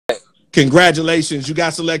Congratulations, you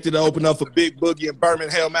got selected to open up for Big Boogie in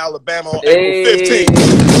Birmingham, Alabama on April 15th.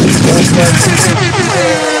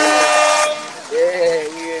 Yeah,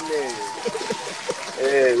 we in there.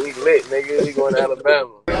 Yeah, we lit, nigga. We going to Alabama.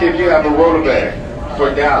 If you have a roller bag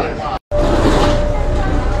for Dallas.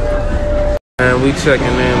 And we checking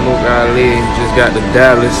in, Mook Ali. Just got to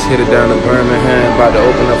Dallas, hit it down to Birmingham. About to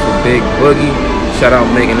open up for Big Boogie. Shout out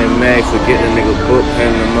Making It Mag for getting a nigga booked,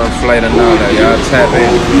 handing him up flight and all that. Y'all tap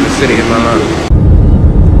in the city in my mind.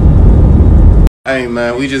 Hey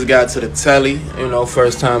man, we just got to the telly, you know,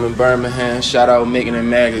 first time in Birmingham. Shout out Making It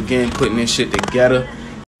Mag again, putting this shit together.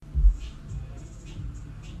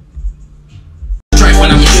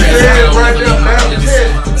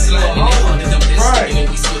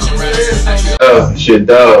 Shit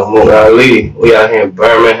dog, Mook Ali. We out here in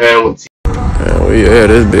Birmingham with man, we had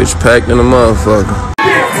this bitch packed in a motherfucker.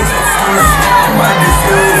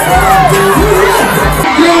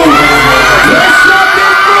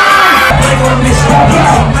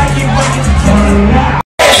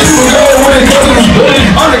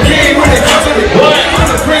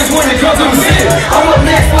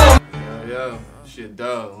 Yo, shit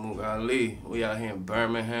dog, Mook Ali. We out here in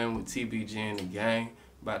Birmingham with TBG and the gang.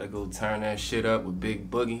 About to go turn that shit up with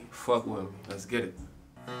Big Boogie. Fuck with me. Let's get it.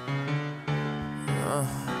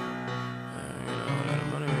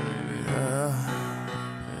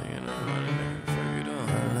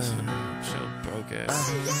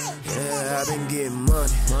 Yeah, I've been getting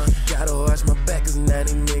money. Gotta watch my back cause now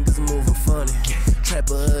these niggas moving funny.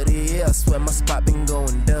 Trapper of the year, I swear my spot been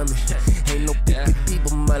going dummy. Ain't no big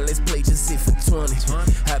people, my let's play just hit for 20.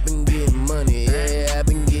 I've been getting money, yeah, I've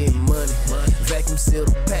been getting money. Vacuum seal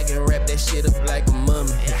the pack and wrap that shit up like a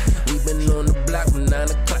mummy. We been on the block from 9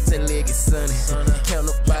 o'clock till it get sunny. Count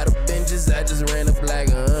up by the benches, I just ran up like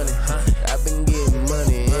 100. I've been getting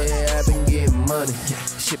money, yeah, I've been getting money.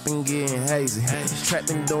 Shit been getting hazy. Trap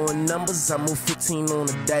been doing numbers, I move 15 on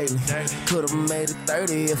a daily. Could've made it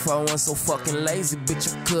 30 if I wasn't so fucking lazy.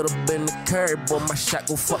 Bitch, I could've been the curb, but my shot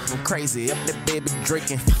go fucking crazy. Up that baby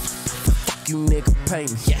drinking. Fuck you, nigga, pay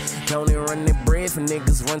me. Don't even run that bread for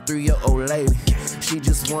niggas run through your old lady. She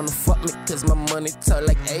just wanna fuck me cause my money talk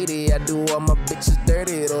like 80. I do all my bitches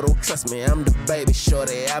dirty, though don't trust me, I'm the baby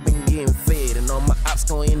shorty. I been getting fed and all my ops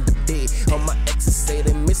gon' end up dead. All my exes say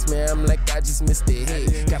they miss me, I'm like I just missed their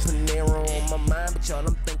head. Got Panero on my mind, but y'all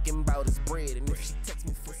I'm thinking about is bread. And if she text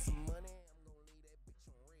me for some